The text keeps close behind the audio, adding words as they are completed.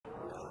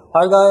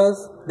Hi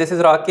guys, this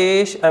is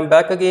Rakesh. I'm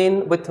back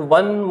again with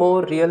one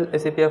more real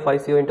SAP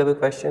FICO interview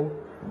question.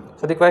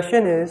 So the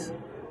question is,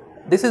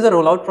 this is a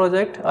rollout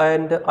project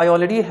and I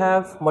already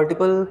have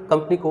multiple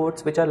company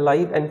codes which are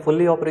live and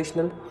fully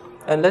operational,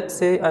 and let's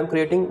say I'm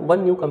creating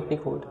one new company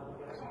code.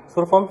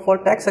 So for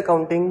tax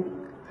accounting,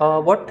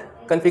 what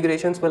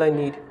configurations will I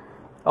need?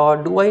 Or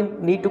do I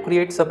need to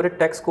create separate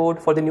tax code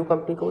for the new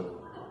company code?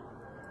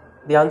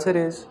 The answer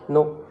is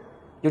no.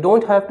 You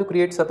don't have to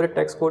create separate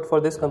tax code for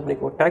this company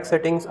code. Tax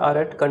settings are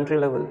at country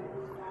level,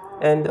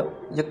 and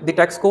the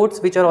tax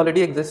codes which are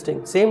already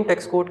existing, same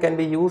tax code can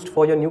be used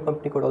for your new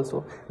company code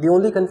also. The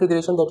only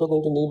configuration that you're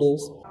going to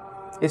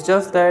need is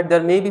just that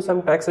there may be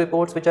some tax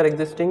reports which are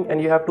existing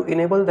and you have to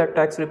enable that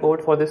tax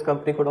report for this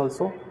company code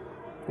also.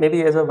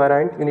 Maybe as a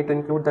variant you need to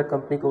include that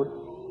company code.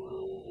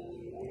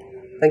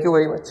 Thank you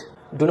very much.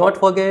 Do not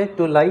forget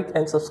to like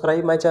and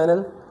subscribe my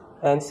channel,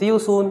 and see you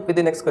soon with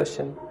the next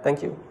question.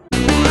 Thank you.